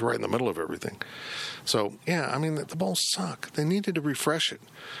Airport is right in the middle of everything. So, yeah, I mean, the bowls suck. They needed to refresh it.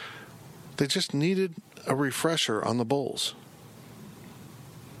 They just needed a refresher on the bowls.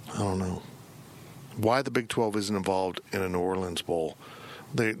 I don't know why the Big 12 isn't involved in a New Orleans Bowl.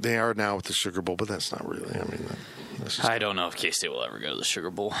 They are now with the Sugar Bowl, but that's not really. I mean, I don't know if K-State will ever go to the Sugar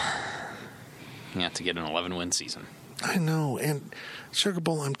Bowl. You have to get an 11-win season. I know, and Sugar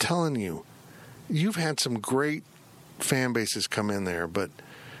Bowl, I'm telling you, you've had some great fan bases come in there, but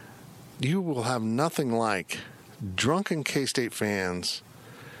you will have nothing like drunken K-State fans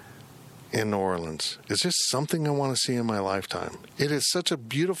in New Orleans. It's just something I want to see in my lifetime. It is such a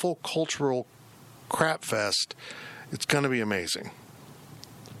beautiful cultural crap fest. It's going to be amazing.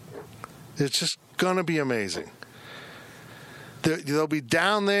 It's just going to be amazing. They'll be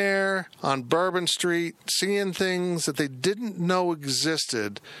down there on Bourbon Street seeing things that they didn't know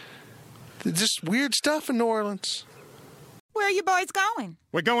existed. Just weird stuff in New Orleans. Where are you boys going?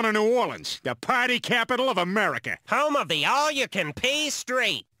 We're going to New Orleans, the party capital of America. Home of the all-you-can-pee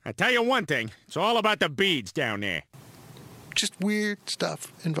street. I tell you one thing, it's all about the beads down there. Just weird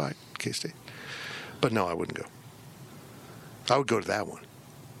stuff. Invite K-State. But no, I wouldn't go. I would go to that one.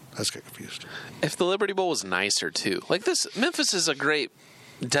 I just got confused. If the Liberty Bowl was nicer, too. Like this, Memphis is a great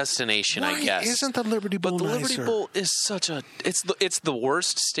destination, I guess. Isn't the Liberty Bowl nicer? But the nicer? Liberty Bowl is such a... It's the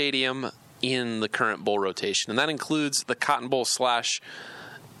worst stadium in the current bowl rotation, and that includes the Cotton Bowl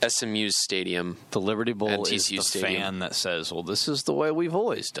 / SMU's stadium. The Liberty Bowl is the stadium. fan that says, well, this is the way we've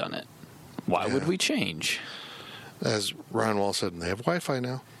always done it. Why would we change? As Ryan Wall said, they have Wi-Fi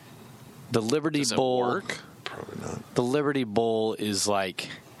now. The Liberty Bowl... work? Probably not. The Liberty Bowl is like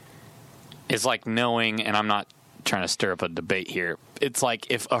knowing, and I'm not trying to stir up a debate here. It's like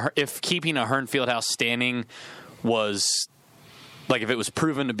if keeping a Hearn Fieldhouse standing was like if it was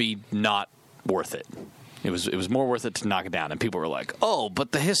proven to be not worth it. It was more worth it to knock it down, and people were like, "Oh,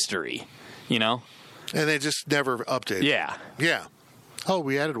 but the history," you know. And they just never updated. Yeah. Yeah. Oh,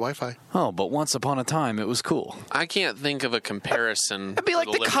 we added Wi-Fi. Oh, but once upon a time, it was cool. I can't think of a comparison. It'd be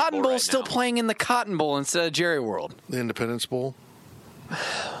like the Cotton Bowl still playing in the Cotton Bowl instead of Jerry World. The Independence Bowl?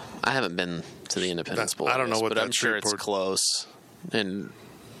 I haven't been to the Independence Bowl. I don't know what but that I'm sure it's close and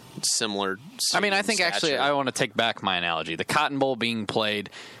similar. I mean, I think actually I want to take back my analogy. The Cotton Bowl being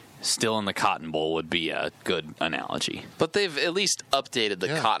played still in the Cotton Bowl would be a good analogy. But they've at least updated the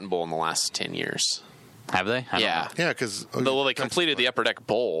Cotton Bowl in the last 10 years. Have they? Yeah, because they completed the Upper Deck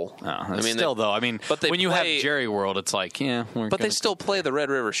Bowl. Oh, I mean, still though, I mean, but when you have Jerry World, it's like, but they still play the Red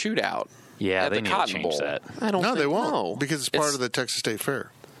River Shootout. Yeah, at they the need Cotton to change Bowl. that. I don't. No, think they won't no. because it's part of the Texas State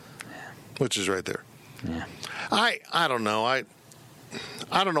Fair, which is right there. Yeah, I don't know. I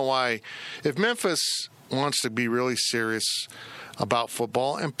don't know why. If Memphis wants to be really serious about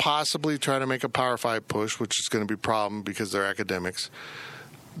football and possibly try to make a Power 5 push, which is going to be a problem because they're academics,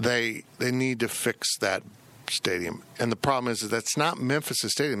 they need to fix that stadium. And the problem is that that's not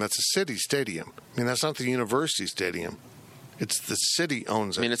Memphis' stadium. That's a city stadium. I mean, that's not the university stadium. It's the city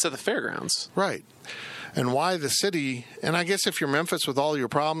owns it. I mean, it's at the fairgrounds. Right. And why the city, and I guess if you're Memphis with all your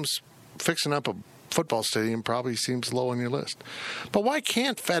problems, fixing up a football stadium probably seems low on your list. But why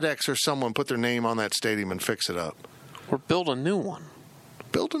can't FedEx or someone put their name on that stadium and fix it up? Or build a new one.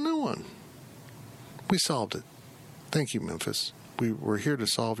 Build a new one. We solved it. Thank you, Memphis. We're here to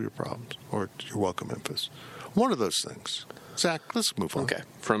solve your problems. Or you're welcome, Memphis. One of those things. Zach, let's move on. Okay.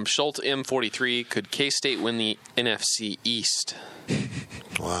 From Schultz M43, could K-State win the NFC East?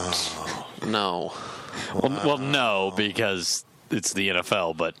 Wow. No. Well, no, because it's the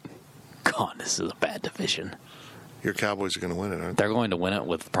NFL, but God, this is a bad division. Your Cowboys are going to win it, aren't they? They're going to win it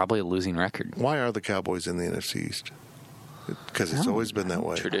with probably a losing record. Why are the Cowboys in the NFC East? Because it's always been that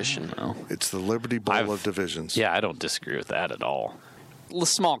way. Tradition. No. It's the Liberty Bowl of divisions. Yeah, I don't disagree with that at all. The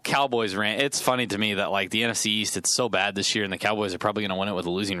small Cowboys rant. It's funny to me that like the NFC East, it's so bad this year, and the Cowboys are probably going to win it with a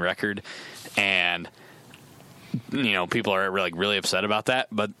losing record, and people are really upset about that.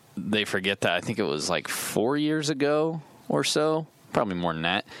 But they forget that I think it was like 4 years ago or so, probably more than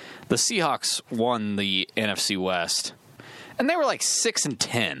that. The Seahawks won the NFC West, and they were like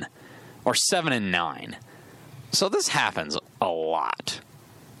 6-10 or 7-9. So this happens a lot,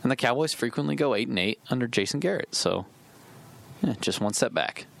 and the Cowboys frequently go 8-8 under Jason Garrett. So. Yeah, just one step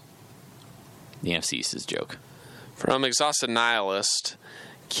back. The NFC East is a joke. From Exhausted Nihilist,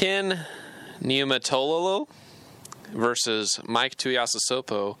 Ken Niumatololo versus Mike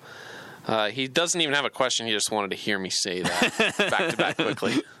Tuiasosopo. He doesn't even have a question. He just wanted to hear me say that back-to-back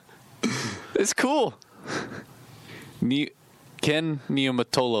quickly. It's cool. Ken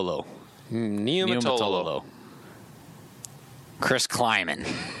Niumatololo. Niumatololo. Chris Kleiman.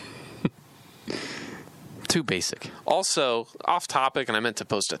 Too basic. Also, off topic, and I meant to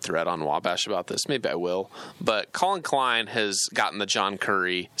post a thread on Wabash about this. Maybe I will. But Colin Klein has gotten the John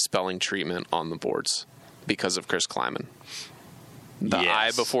Curry spelling treatment on the boards because of Chris Kleiman. The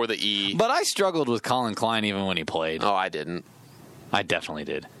I before the E. But I struggled with Colin Klein even when he played. Oh, I didn't. I definitely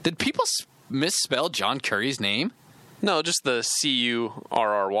did. Did people misspell John Curry's name? No, just the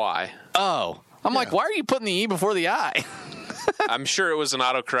C-U-R-R-Y. Oh. I'm like, why are you putting the E before the I? I'm sure it was an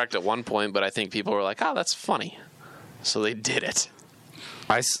autocorrect at one point, but I think people were like, oh, that's funny. So they did it.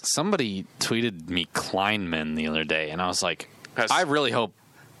 Somebody tweeted me Kleinman the other day, and I was like, I really hope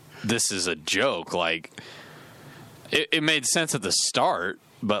this is a joke. Like, it made sense at the start,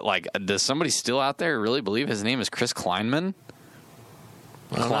 but, like, does somebody still out there really believe his name is Chris Kleinman?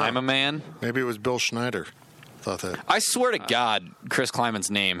 Kleiman? Maybe it was Bill Schneider. Thought that. I swear to God, Chris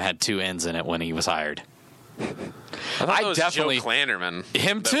Kleiman's name had 2 N's in it when he was hired. I was definitely Joe Klanderman.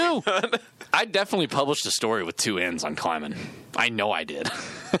 Him too. I definitely published a story with 2 N's on Kleiman. I know I did.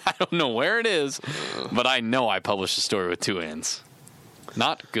 I don't know where it is, but I know I published a story with 2 N's.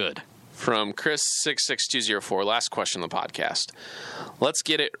 Not good. From Chris66204, last question on the podcast. Let's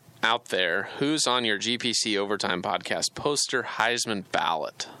get it out there, who's on your GPC Overtime podcast poster Heisman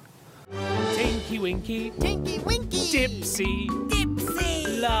ballot? Tinky Winky. Tinky Winky. Dipsy.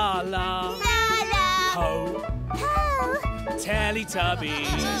 Dipsy. La La. La La. Ho. Ho. Teletubbies.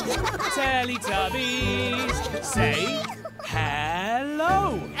 Teletubbies. Say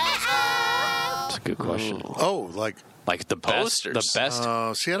hello. That's a good question. Oh, like the posters. The best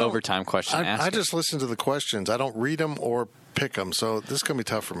overtime question asked. I just listen to the questions. I don't read them or pick them, so this is going to be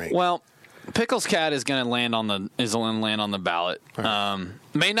tough for me. Well, Pickles Cat is going to land on the ballot. Right.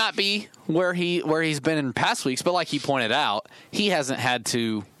 May not be where he's been in past weeks, but like he pointed out, he hasn't had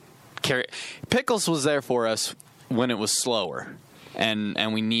to carry. Pickles was there for us when it was slower,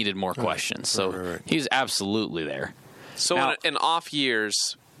 and we needed more questions. So he's absolutely there. So now, in off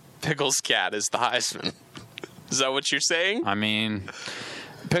years, Pickles Cat is the Heisman. Is that what you're saying? I mean,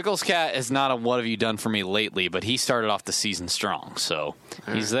 Pickles Cat is not a what have you done for me lately, but he started off the season strong, so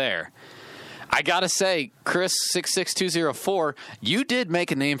he's there. I got to say, Chris66204, you did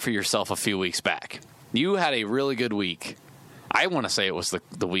make a name for yourself a few weeks back. You had a really good week. I want to say it was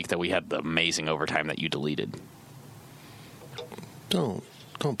the week that we had the amazing overtime that you deleted. Don't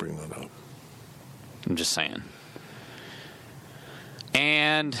bring that up. I'm just saying.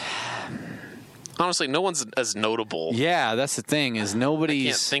 And honestly, no one's as notable. Yeah, that's the thing, is nobody's... I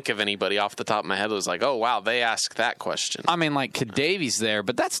can't think of anybody off the top of my head that was like, oh, wow, they asked that question. I mean, like, Kadavy's there,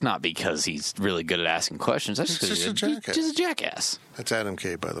 but that's not because he's really good at asking questions. That's just a jackass. Just a jackass. That's Adam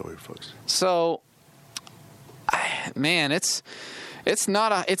K., by the way, folks. So, man, it's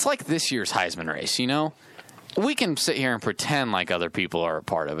like this year's Heisman race, you know? We can sit here and pretend like other people are a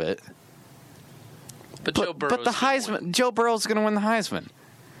part of it. But Joe Burrow's going to win the Heisman.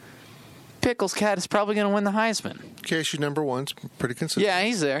 Pickles Cat is probably going to win the Heisman. KSU number one's pretty consistent. Yeah,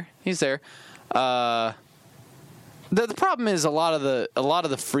 he's there. The problem is a lot of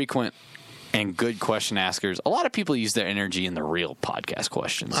the frequent and good question askers. A lot of people use their energy in the real podcast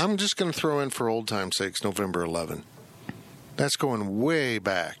questions. I'm just going to throw in for old time's sakes November 11. That's going way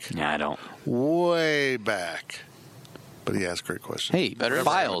back. Yeah, I don't. Way back. But he asked great questions. Hey,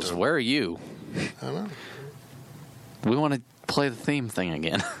 Files, where are you? I don't know. We want to play the theme thing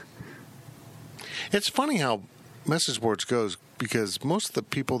again. It's funny how message boards goes, because most of the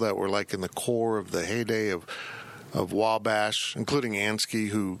people that were like in the core of the heyday of Wabash, including Ansky,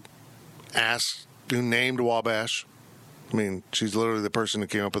 who named Wabash. I mean, she's literally the person who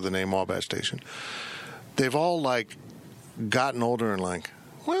came up with the name Wabash Station. They've all like gotten older and like,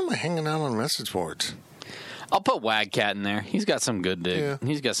 why am I hanging out on message boards? I'll put Wagcat in there. He's got some good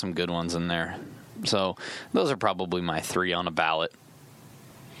He's got some good ones in there. So those are probably my three on a ballot.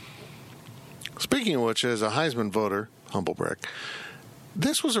 Speaking of which, as a Heisman voter, humble brag,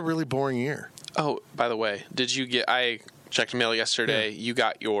 this was a really boring year. Oh, by the way, I checked mail yesterday. Yeah. You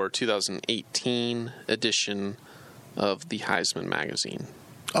got your 2018 edition of the Heisman magazine.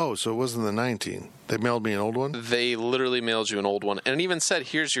 Oh, so it wasn't the 19. They mailed me an old one? They literally mailed you an old one. And it even said,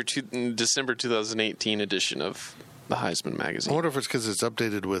 here's your December 2018 edition of the Heisman magazine. I wonder if it's because it's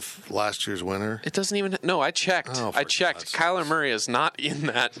updated with last year's winner. It doesn't even... No, I checked. Kyler Murray is not in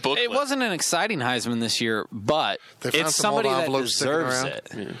that booklet. It wasn't an exciting Heisman this year, but it's somebody that deserves it.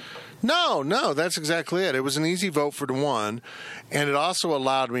 Yeah. No, that's exactly it. It was an easy vote for the one, and it also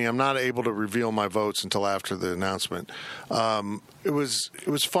allowed me. I'm not able to reveal my votes until after the announcement. It was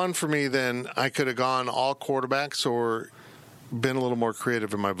fun for me. Then I could have gone all quarterbacks or been a little more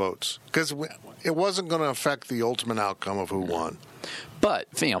creative in my votes, because it wasn't going to affect the ultimate outcome of who won. But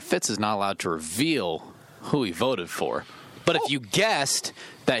Fitz is not allowed to reveal who he voted for. But if you guessed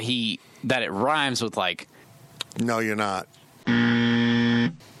that it rhymes with like, no, you're not.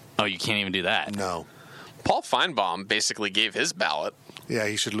 Oh, you can't even do that. No. Paul Feinbaum basically gave his ballot. Yeah,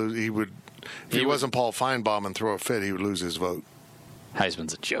 he should lose. He would. If he wasn't Paul Feinbaum and throw a fit, he would lose his vote.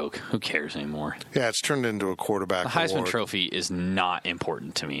 Heisman's a joke. Who cares anymore? Yeah, it's turned into a quarterback award. The Heisman Trophy is not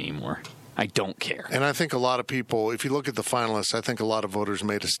important to me anymore. I don't care. And I think a lot of people, if you look at the finalists, I think a lot of voters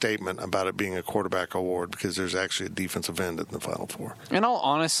made a statement about it being a quarterback award because there's actually a defensive end in the Final Four. And I'll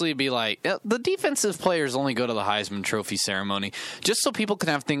honestly be like, the defensive players only go to the Heisman Trophy ceremony just so people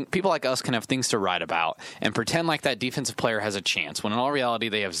like us can have things to write about and pretend like that defensive player has a chance, when in all reality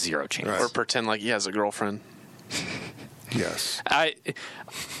they have zero chance. Right. Or pretend like he has a girlfriend. Yes.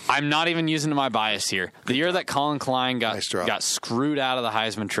 I'm not even using my bias here. The year that Colin Klein got screwed out of the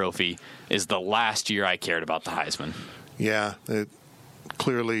Heisman Trophy is the last year I cared about the Heisman. Yeah.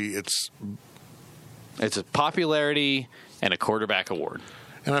 Clearly, it's a popularity and a quarterback award.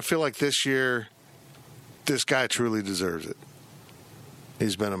 And I feel like this year, this guy truly deserves it.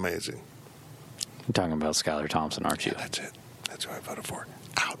 He's been amazing. You're talking about Skylar Thompson, aren't you? Yeah, that's it. That's who I voted for.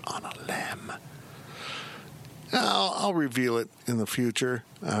 Out on a limb. I'll reveal it in the future.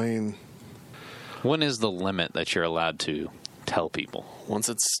 I mean, when is the limit that you're allowed to tell people? Once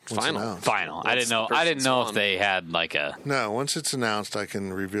it's final. Final. I didn't know if they had like a. No, once it's announced, I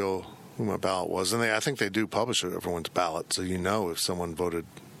can reveal who my ballot was, and I think they do publish everyone's ballot, so you know if someone voted.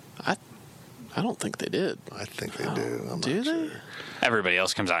 I don't think they did. I think they do. I'm do not they? Sure. Everybody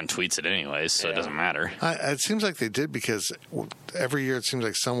else comes out and tweets it anyways, so it doesn't matter. It seems like they did because every year it seems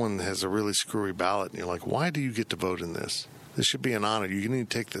like someone has a really screwy ballot, and you're like, why do you get to vote in this? This should be an honor. You need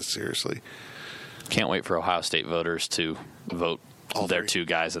to take this seriously. Can't wait for Ohio State voters to vote their two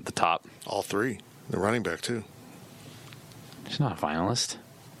guys at the top. All three. The running back, too. He's not a finalist.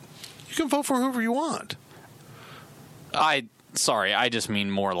 You can vote for whoever you want. Sorry, I just mean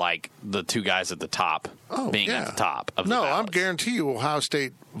more like the two guys at the top being at the top of the ballots. I'm guarantee you Ohio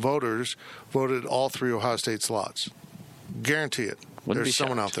State voters voted all three Ohio State slots. Guarantee it. There's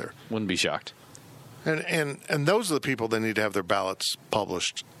someone out there. Wouldn't be shocked. And those are the people that need to have their ballots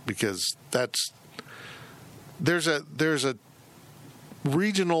published because there's a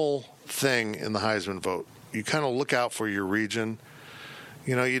regional thing in the Heisman vote. You kind of look out for your region.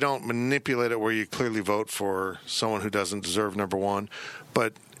 You know, you don't manipulate it where you clearly vote for someone who doesn't deserve number one,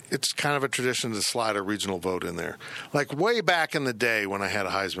 but it's kind of a tradition to slide a regional vote in there. Like way back in the day when I had a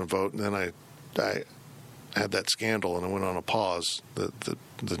Heisman vote, and then I had that scandal and I went on a pause, the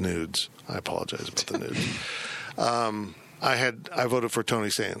nudes. I apologize about the nudes. I voted for Tony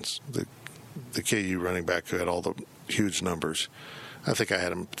Sands, the KU running back who had all the huge numbers. I think I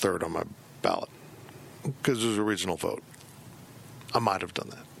had him third on my ballot because it was a regional vote. I might have done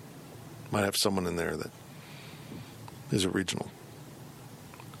that. Might have someone in there that is a regional.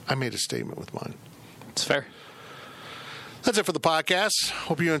 I made a statement with mine. It's fair. That's it for the podcast.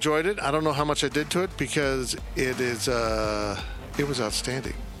 Hope you enjoyed it. I don't know how much I did to it because it was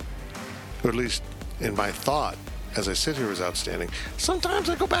outstanding. Or at least in my thought, as I sit here, it was outstanding. Sometimes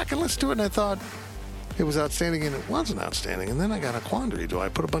I go back and listen to it and I thought it was outstanding and it wasn't outstanding. And then I got a quandary. Do I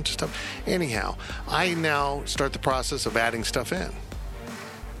put a bunch of stuff? Anyhow, I now start the process of adding stuff in.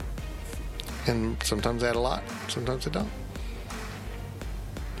 And sometimes I add a lot. Sometimes I don't.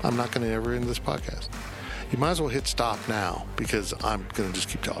 I'm not going to ever end this podcast. You might as well hit stop now because I'm going to just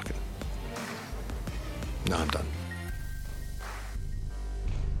keep talking. No, I'm done.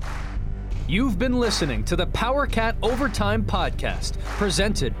 You've been listening to the PowerCat Overtime Podcast,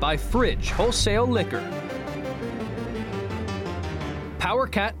 presented by Fridge Wholesale Liquor.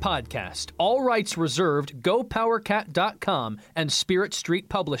 PowerCat Podcast. All rights reserved. GoPowerCat.com and Spirit Street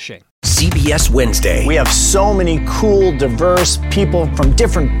Publishing. CBS Wednesday. We have so many cool, diverse people from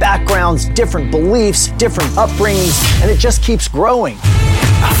different backgrounds, different beliefs, different upbringings, and it just keeps growing.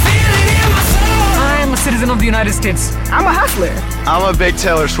 I'm a citizen of the United States. I'm a hustler. I'm a big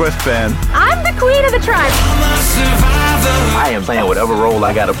Taylor Swift fan. I'm the queen of the tribe. I am playing whatever role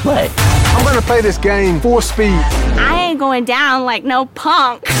I gotta play. I'm gonna play this game full speed. I ain't going down like no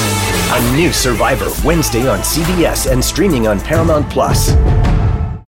punk. A new Survivor Wednesday on CBS and streaming on Paramount Plus.